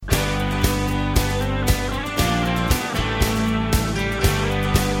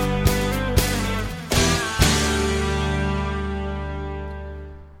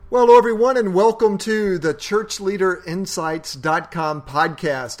Well, hello everyone, and welcome to the ChurchLeaderInsights.com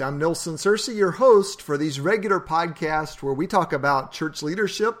podcast. I'm Nelson Searcy, your host for these regular podcasts where we talk about church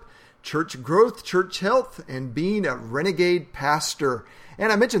leadership, church growth, church health, and being a renegade pastor.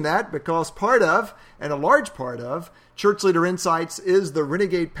 And I mention that because part of, and a large part of, Church Leader Insights is the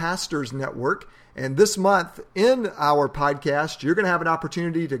Renegade Pastors Network. And this month in our podcast, you're going to have an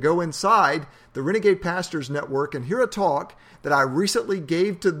opportunity to go inside the Renegade Pastors Network and hear a talk that I recently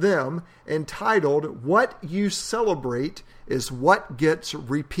gave to them entitled, What You Celebrate is What Gets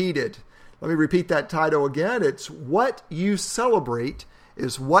Repeated. Let me repeat that title again. It's What You Celebrate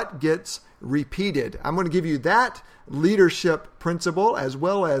is What Gets Repeated. I'm going to give you that leadership principle as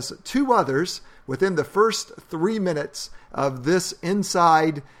well as two others within the first 3 minutes of this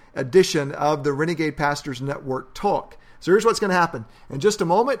inside edition of the Renegade Pastors Network talk. So here's what's going to happen. In just a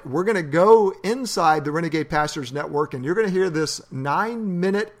moment, we're going to go inside the Renegade Pastors Network, and you're going to hear this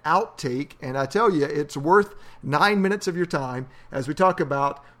 9-minute outtake. And I tell you, it's worth 9 minutes of your time as we talk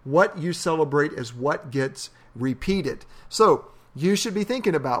about what you celebrate is what gets repeated. So you should be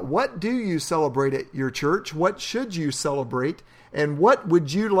thinking about, what do you celebrate at your church? What should you celebrate? And what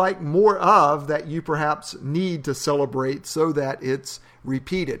would you like more of that you perhaps need to celebrate so that it's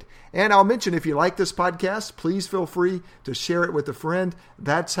repeated? And I'll mention, if you like this podcast, please feel free to share it with a friend.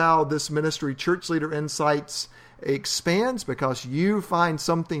 That's how this ministry, Church Leader Insights, expands, because you find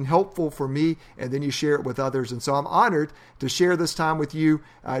something helpful for me and then you share it with others. And so I'm honored to share this time with you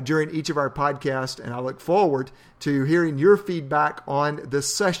during each of our podcasts, and I look forward to hearing your feedback on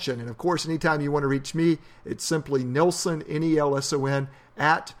this session. And of course, anytime you want to reach me, it's simply Nelson, Nelson,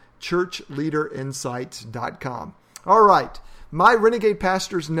 at churchleaderinsights.com. All right. My Renegade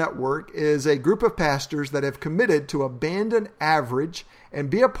Pastors Network is a group of pastors that have committed to abandon average and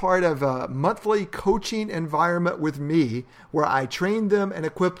be a part of a monthly coaching environment with me where I train them and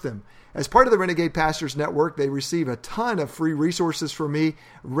equip them. As part of the Renegade Pastors Network, they receive a ton of free resources from me,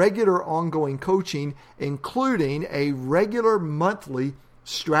 regular ongoing coaching, including a regular monthly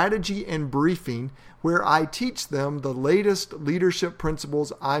strategy and briefing where I teach them the latest leadership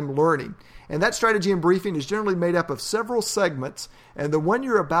principles I'm learning. And that strategy and briefing is generally made up of several segments. And the one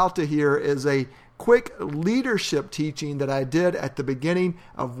you're about to hear is a quick leadership teaching that I did at the beginning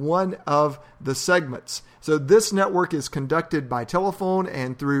of one of the segments. So this network is conducted by telephone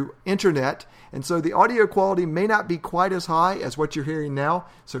and through internet. And so the audio quality may not be quite as high as what you're hearing now.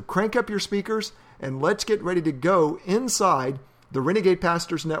 So crank up your speakers and let's get ready to go inside the Renegade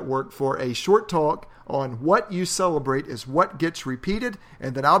Pastors Network for a short talk on what you celebrate is what gets repeated.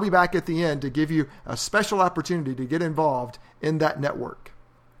 And then I'll be back at the end to give you a special opportunity to get involved in that network.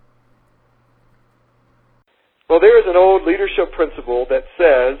 Well, there is an old leadership principle that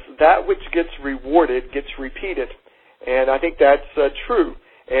says that which gets rewarded gets repeated. And I think that's true.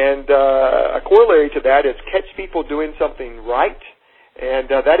 And a corollary to that is catch people doing something right. And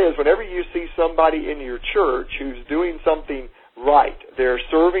that is, whenever you see somebody in your church who's doing something right, they're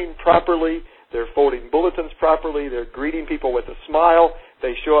serving properly, they're folding bulletins properly, they're greeting people with a smile,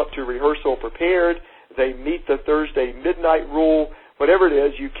 they show up to rehearsal prepared, they meet the Thursday midnight rule, whatever it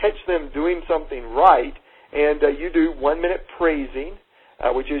is, you catch them doing something right, and you do 1 minute praising,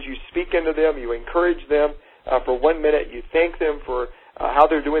 which is you speak into them, you encourage them for 1 minute, you thank them for how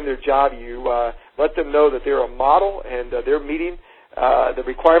they're doing their job, you let them know that they're a model and they're meeting the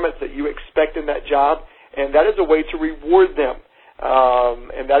requirements that you expect in that job, and that is a way to reward them.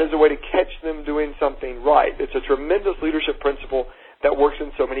 And that is a way to catch them doing something right. It's a tremendous leadership principle that works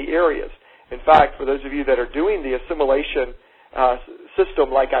in so many areas. In fact, for those of you that are doing the assimilation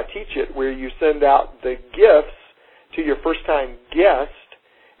system like I teach it, where you send out the gifts to your first-time guest,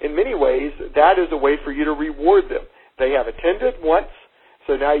 in many ways, that is a way for you to reward them. They have attended once,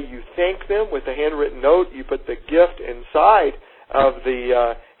 so now you thank them with a handwritten note. You put the gift inside of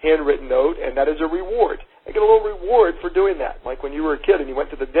the handwritten note, and that is a reward. They get a little reward for doing that. Like when you were a kid and you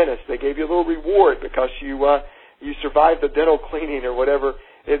went to the dentist, they gave you a little reward because you survived the dental cleaning or whatever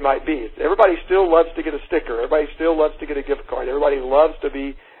it might be. Everybody still loves to get a sticker. Everybody still loves to get a gift card. Everybody loves to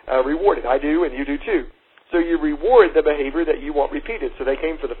be rewarded. I do, and you do too. So you reward the behavior that you want repeated. So they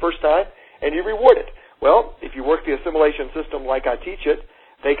came for the first time, and you reward it. Well, if you work the assimilation system like I teach it,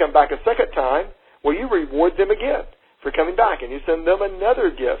 they come back a second time, well, you reward them again for coming back, and you send them another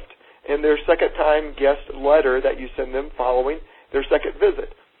gift in their second-time guest letter that you send them following their second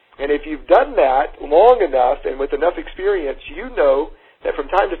visit. And if you've done that long enough and with enough experience, you know that from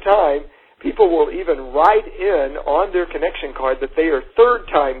time to time, people will even write in on their connection card that they are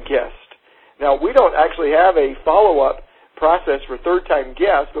third-time guests. Now, we don't actually have a follow-up process for third-time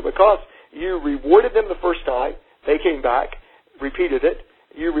guests, but because you rewarded them the first time, they came back, repeated it,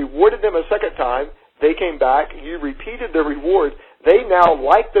 You rewarded them a second time. They came back. You repeated the reward. They now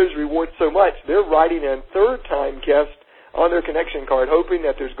like those rewards so much, they're writing in third-time guest on their connection card, hoping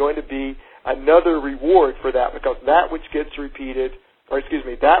that there's going to be another reward for that, because that which gets rewarded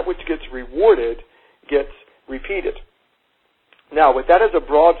gets repeated. Now, with that as a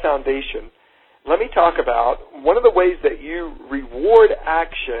broad foundation, let me talk about one of the ways that you reward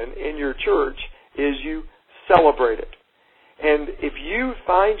action in your church is you celebrate it. And if you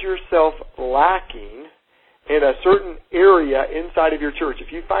find yourself lacking in a certain area inside of your church,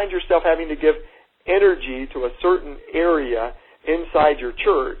 if you find yourself having to give energy to a certain area inside your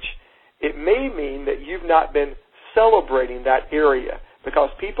church, it may mean that you've not been celebrating that area, because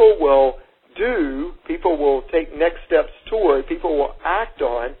people will take next steps toward, people will act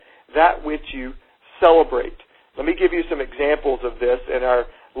on that which you celebrate. Let me give you some examples of this in our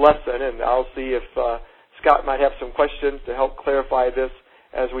lesson, and I'll see if Scott might have some questions to help clarify this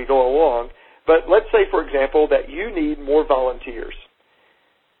as we go along. But let's say, for example, that you need more volunteers.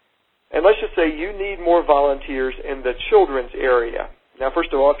 And let's just say you need more volunteers in the children's area. Now,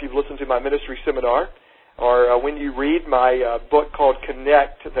 first of all, if you've listened to my ministry seminar, or when you read my book called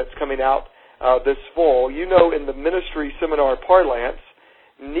Connect that's coming out this fall, you know in the ministry seminar parlance,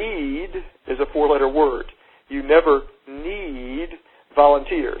 need is a four-letter word. You never need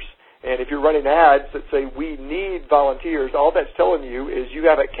volunteers. And if you're running ads that say, we need volunteers, all that's telling you is you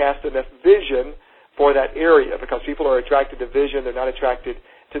haven't cast enough vision for that area, because people are attracted to vision, they're not attracted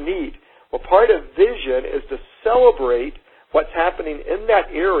to need. Well, part of vision is to celebrate what's happening in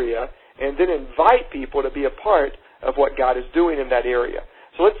that area and then invite people to be a part of what God is doing in that area.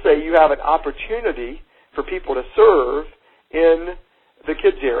 So let's say you have an opportunity for people to serve in the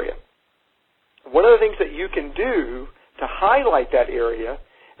kids area. One of the things that you can do to highlight that area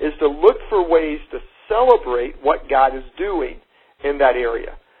is to look for ways to celebrate what God is doing in that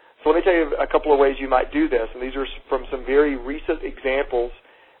area. So let me tell you a couple of ways you might do this, and these are from some very recent examples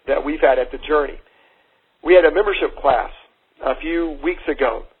that we've had at the Journey. We had a membership class a few weeks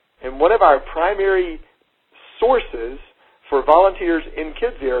ago, and one of our primary sources for volunteers in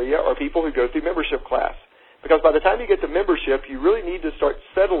kids area are people who go through membership class. Because by the time you get to membership, you really need to start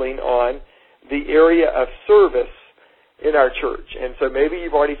settling on the area of service in our church. And so maybe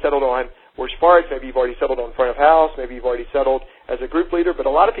you've already settled on worship parts, maybe you've already settled on front of house, maybe you've already settled as a group leader, but a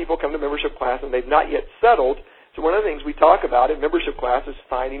lot of people come to membership class and they've not yet settled. So one of the things we talk about in membership class is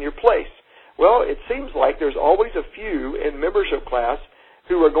finding your place. Well, it seems like there's always a few in membership class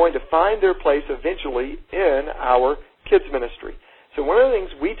who are going to find their place eventually in our kids ministry. So one of the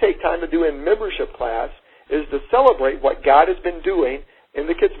things we take time to do in membership class is to celebrate what God has been doing in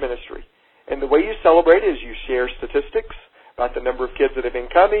the kids ministry. And the way you celebrate is you share statistics about the number of kids that have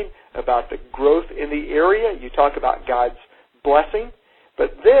been coming, about the growth in the area. You talk about God's blessing.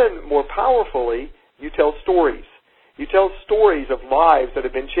 But then, more powerfully, you tell stories. You tell stories of lives that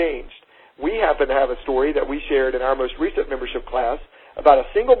have been changed. We happen to have a story that we shared in our most recent membership class about a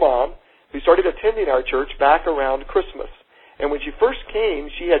single mom who started attending our church back around Christmas. And when she first came,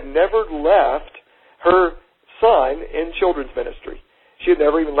 she had never left her son in children's ministry. She had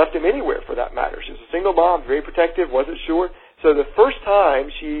never even left him anywhere, for that matter. She was a single mom, very protective, wasn't sure. So the first time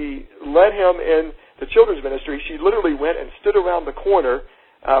she led him in the children's ministry, she literally went and stood around the corner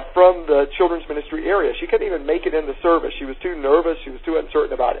from the children's ministry area. She couldn't even make it in the service. She was too nervous. She was too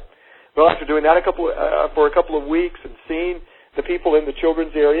uncertain about it. Well, after doing that for a couple of weeks and seeing the people in the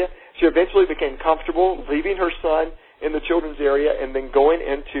children's area, she eventually became comfortable leaving her son in the children's area and then going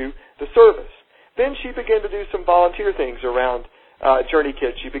into the service. Then she began to do some volunteer things around Journey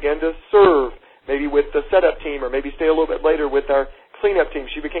Kids. She began to serve, maybe with the setup team, or maybe stay a little bit later with our cleanup team.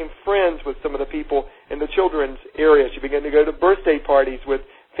 She became friends with some of the people in the children's area. She began to go to birthday parties with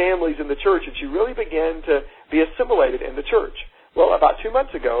families in the church, and she really began to be assimilated in the church. Well, about 2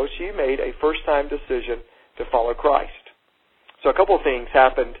 months ago, she made a first-time decision to follow Christ. So a couple of things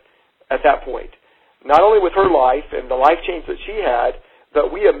happened at that point. Not only with her life and the life change that she had,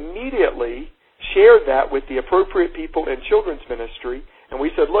 but we immediately shared that with the appropriate people in children's ministry, and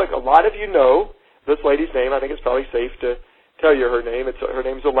we said, look, a lot of you know this lady's name. I think it's probably safe to tell you her name. Her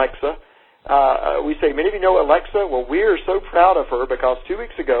name's Alexa. We say, many of you know Alexa. Well, we are so proud of her because 2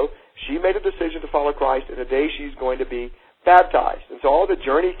 weeks ago, she made a decision to follow Christ, and today she's going to be baptized. And so all the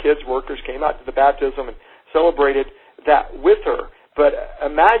Journey Kids workers came out to the baptism and celebrated that with her. But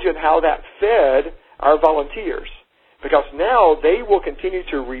imagine how that fed our volunteers, because now they will continue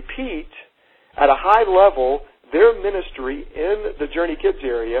to repeat at a high level their ministry in the Journey Kids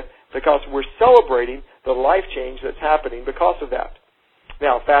area, because we're celebrating the life change that's happening because of that.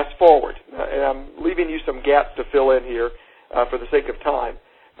 Now, fast forward, and I'm leaving you some gaps to fill in here. for the sake of time.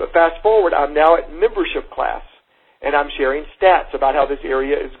 But fast forward, I'm now at membership class, and I'm sharing stats about how this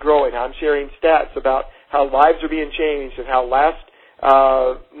area is growing. I'm sharing stats about how lives are being changed and how last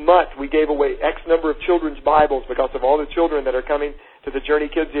month we gave away X number of children's Bibles because of all the children that are coming to the Journey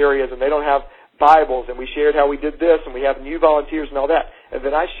Kids areas and they don't have Bibles, and we shared how we did this, and we have new volunteers and all that. And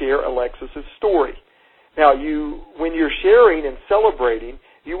then I share Alexis's story. Now, when you're sharing and celebrating,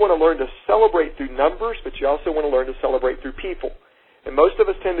 you want to learn to celebrate through numbers, but you also want to learn to celebrate through people. And most of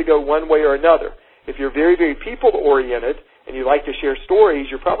us tend to go one way or another. If you're very, very people-oriented and you like to share stories,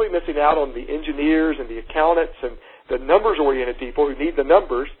 you're probably missing out on the engineers and the accountants and the numbers-oriented people who need the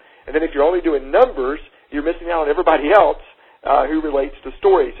numbers. And then if you're only doing numbers, you're missing out on everybody else who relates to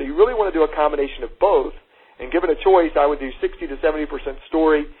stories. So you really want to do a combination of both. And given a choice, I would do 60 to 70%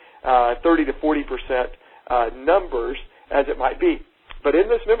 story, 30 to 40% numbers, as it might be. But in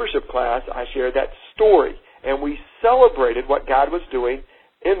this membership class, I shared that story, and we celebrated what God was doing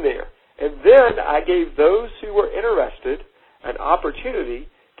in there. And then I gave those who were interested an opportunity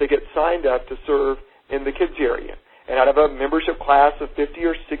to get signed up to serve in the kids area. And out of a membership class of 50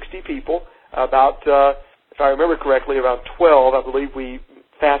 or 60 people, about, if I remember correctly, around 12, I believe we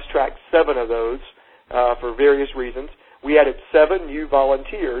fast-tracked 7 of those for various reasons. We added 7 new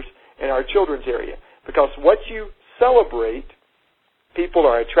volunteers in our children's area. Because what you celebrate, people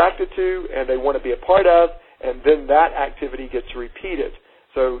are attracted to and they want to be a part of, and then that activity gets repeated.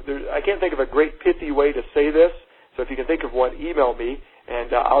 So I can't think of a great pithy way to say this. So if you can think of one, email me,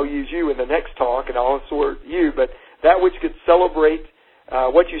 and I'll use you in the next talk, and I'll sort you. But that which gets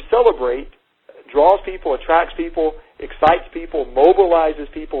what you celebrate draws people, attracts people, excites people, mobilizes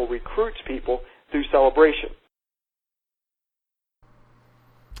people, recruits people through celebration.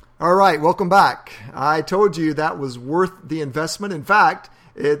 All right, welcome back. I told you that was worth the investment. In fact,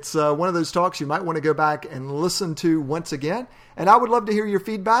 it's one of those talks you might want to go back and listen to once again. And I would love to hear your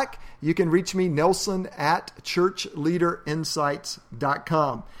feedback. You can reach me, Nelson, at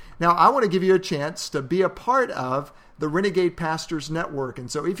churchleaderinsights.com. Now, I want to give you a chance to be a part of the Renegade Pastors Network. And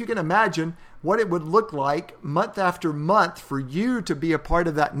so if you can imagine what it would look like month after month for you to be a part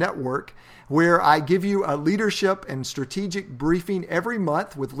of that network, where I give you a leadership and strategic briefing every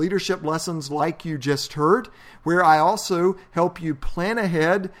month with leadership lessons like you just heard, where I also help you plan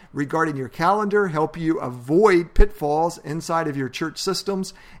ahead regarding your calendar, help you avoid pitfalls inside of your church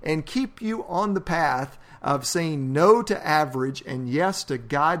systems, and keep you on the path of saying no to average and yes to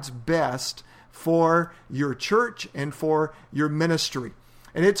God's best for your church and for your ministry.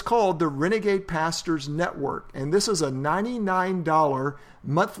 And it's called the Renegade Pastors Network. And this is a $99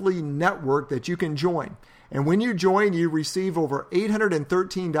 monthly network that you can join. And when you join, you receive over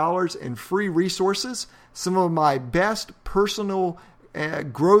 $813 in free resources, some of my best personal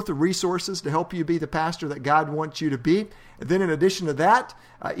growth resources to help you be the pastor that God wants you to be. And then in addition to that,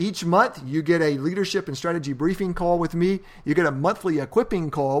 each month you get a leadership and strategy briefing call with me. You get a monthly equipping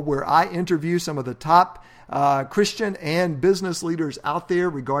call where I interview some of the top Christian and business leaders out there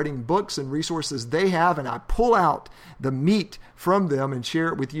regarding books and resources they have, and I pull out the meat from them and share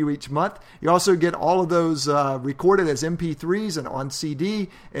it with you each month. You also get all of those recorded as MP3s and on CD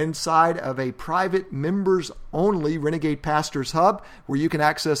inside of a private members-only Renegade Pastors Hub, where you can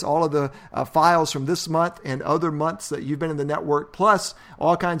access all of the files from this month and other months that you've been in the network, plus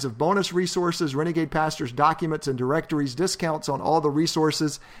all kinds of bonus resources, Renegade Pastors documents and directories, discounts on all the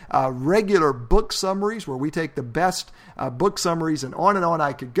resources, regular book summaries where we take the best book summaries, and on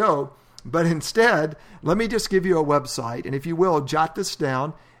I could go. But instead, let me just give you a website. And if you will, jot this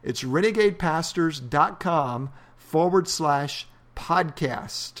down. It's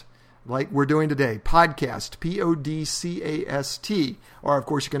renegadepastors.com/podcast. Like we're doing today. Podcast. PODCAST. Or, of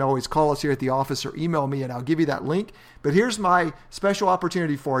course, you can always call us here at the office or email me, and I'll give you that link. But here's my special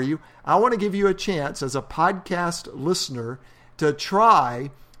opportunity for you. I want to give you a chance as a podcast listener to try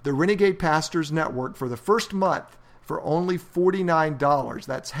the Renegade Pastors Network for the first month for only $49.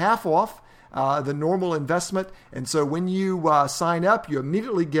 That's half off the normal investment. And so when you sign up, you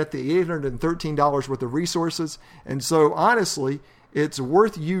immediately get the $813 worth of resources. And so honestly, it's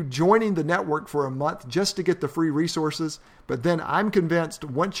worth you joining the network for a month just to get the free resources. But then I'm convinced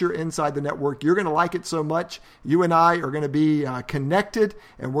once you're inside the network, you're going to like it so much. You and I are going to be connected,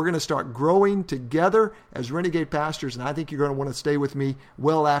 and we're going to start growing together as Renegade Pastors. And I think you're going to want to stay with me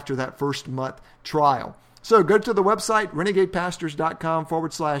well after that first month trial. So go to the website,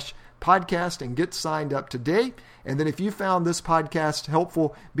 renegadepastors.com/podcast, and get signed up today. And then if you found this podcast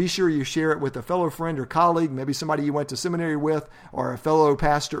helpful, be sure you share it with a fellow friend or colleague, maybe somebody you went to seminary with, or a fellow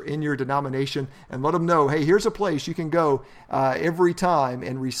pastor in your denomination, and let them know, hey, here's a place you can go every time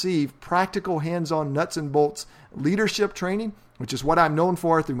and receive practical, hands-on, nuts and bolts leadership training, which is what I'm known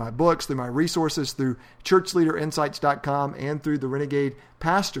for through my books, through my resources, through churchleaderinsights.com, and through the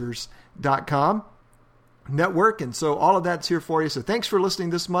renegadepastors.com network. And so all of that's here for you. So thanks for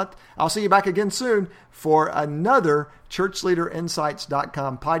listening this month. I'll see you back again soon for another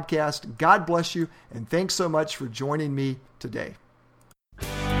churchleaderinsights.com podcast. God bless you. And thanks so much for joining me today.